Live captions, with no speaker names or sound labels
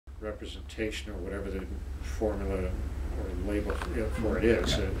representation, or whatever the formula or label for it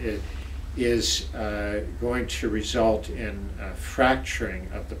is going to result in fracturing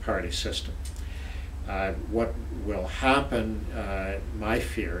of the party system. What will happen, my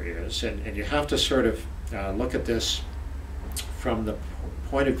fear is, and you have to sort of look at this from the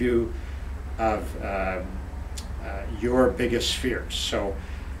point of view of your biggest fears. So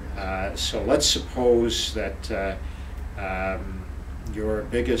let's suppose that your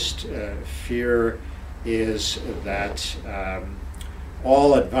biggest fear is that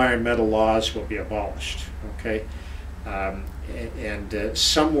all environmental laws will be abolished, okay? And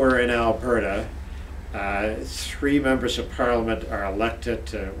somewhere in Alberta, 3 members of parliament are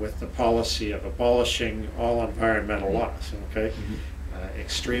elected with the policy of abolishing all environmental laws, okay?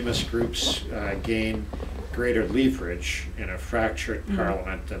 Extremist groups gain greater leverage in a fractured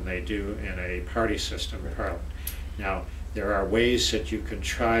parliament than they do in a party system parliament. Now, there are ways that you can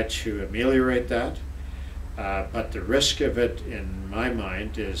try to ameliorate that, but the risk of it, in my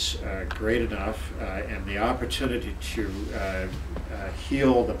mind, is great enough, and the opportunity to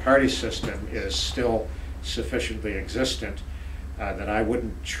heal the party system is still sufficiently existent that I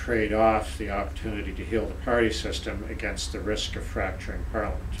wouldn't trade off the opportunity to heal the party system against the risk of fracturing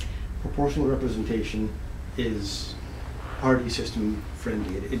Parliament. Proportional representation is party system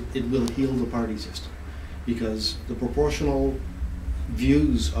friendly. It will heal the party system, because the proportional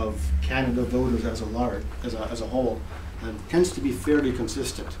views of Canada voters as a whole tends to be fairly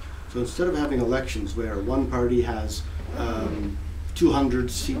consistent. So instead of having elections where one party has 200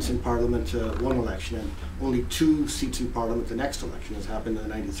 seats in Parliament one election and only 2 seats in Parliament the next election, as happened in the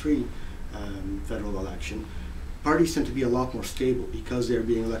 '93 federal election, parties tend to be a lot more stable because they're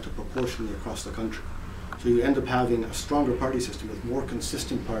being elected proportionally across the country. So you end up having a stronger party system with more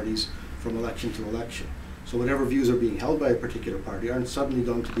consistent parties from election to election. So whatever views are being held by a particular party aren't suddenly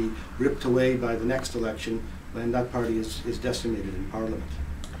going to be ripped away by the next election when that party is decimated in Parliament.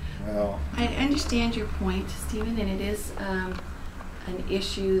 Well, I understand your point, Stephen, and it is an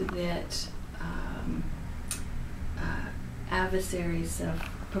issue that adversaries of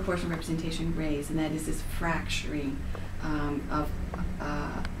proportional representation raise, and that is this fracturing of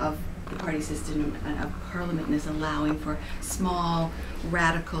the party system and of Parliament, and is allowing for small,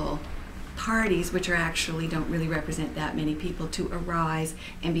 radical parties, which are actually don't really represent that many people, to arise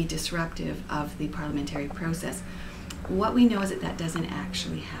and be disruptive of the parliamentary process. What we know is that that doesn't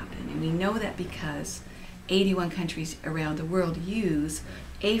actually happen, and we know that because 81 countries around the world use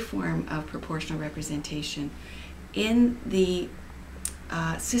a form of proportional representation. In the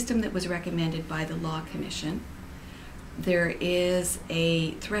system that was recommended by the Law Commission, there is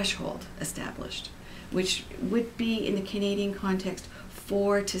a threshold established, which would be, in the Canadian context,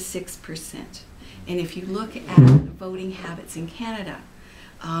 4 to 6%. And if you look at voting habits in Canada,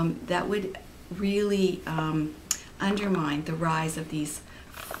 that would really undermine the rise of these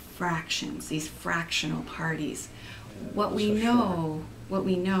fractions, these fractional parties. What we know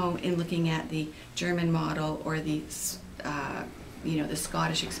in looking at the German model, or the the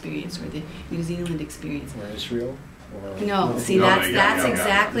Scottish experience, or the New Zealand experience. Or Israel? No, see, that's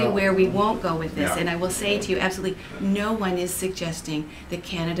exactly where we won't go with this. And I will say to you, absolutely no one is suggesting that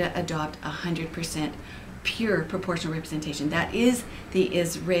Canada adopt 100% pure proportional representation. That is the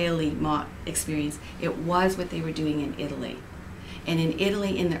Israeli experience. It was what they were doing in Italy. And in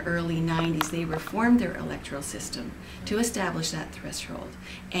Italy, in the early 90s, they reformed their electoral system to establish that threshold.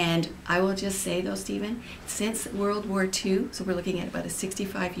 And I will just say, though, Stephen, since World War II, so we're looking at about a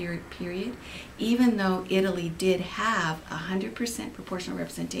 65-year period, even though Italy did have 100% proportional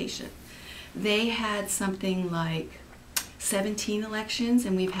representation, they had something like 17 elections,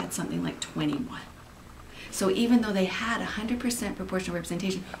 and we've had something like 21. So even though they had 100% proportional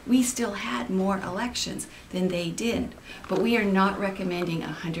representation, we still had more elections than they did. But we are not recommending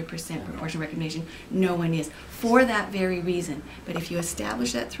 100% proportional representation. No one is, for that very reason. But if you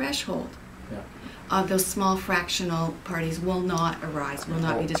establish that threshold, those small fractional parties will not arise, will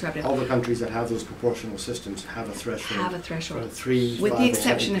not be disruptive. All the countries that have those proportional systems have a threshold. Have a threshold. 3, with 5, the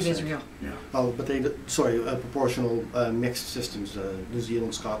exception of 7%. Israel. Yeah. Well, but they, proportional mixed systems, New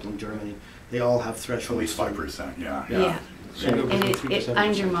Zealand, Scotland, Germany, they all have thresholds. At least 5%, yeah. So and it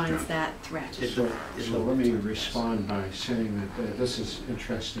undermines that threat. So let me respond by saying that this is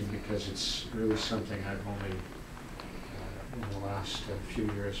interesting, because it's really something I've only in the last few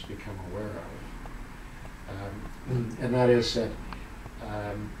years become aware of. And that is that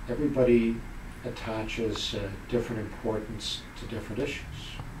everybody attaches different importance to different issues.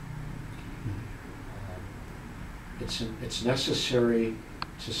 It's necessary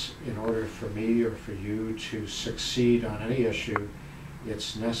in order for me or for you to succeed on any issue,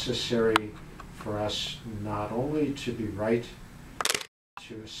 it's necessary for us not only to be right,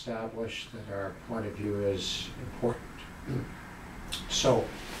 to establish that our point of view is important. So,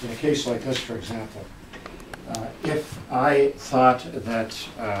 in a case like this, for example, if I thought that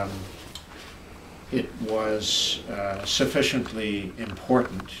it was sufficiently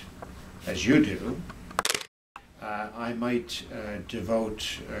important, as you do, I might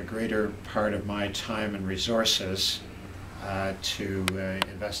devote a greater part of my time and resources to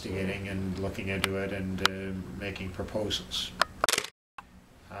investigating and looking into it and making proposals.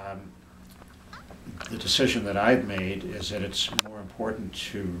 The decision that I've made is that it's more important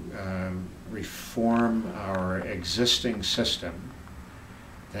to reform our existing system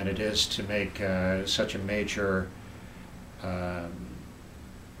than it is to make such a major,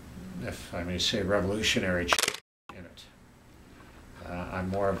 if I may say, revolutionary change in it. I'm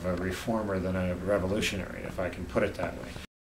more of a reformer than a revolutionary, if I can put it that way.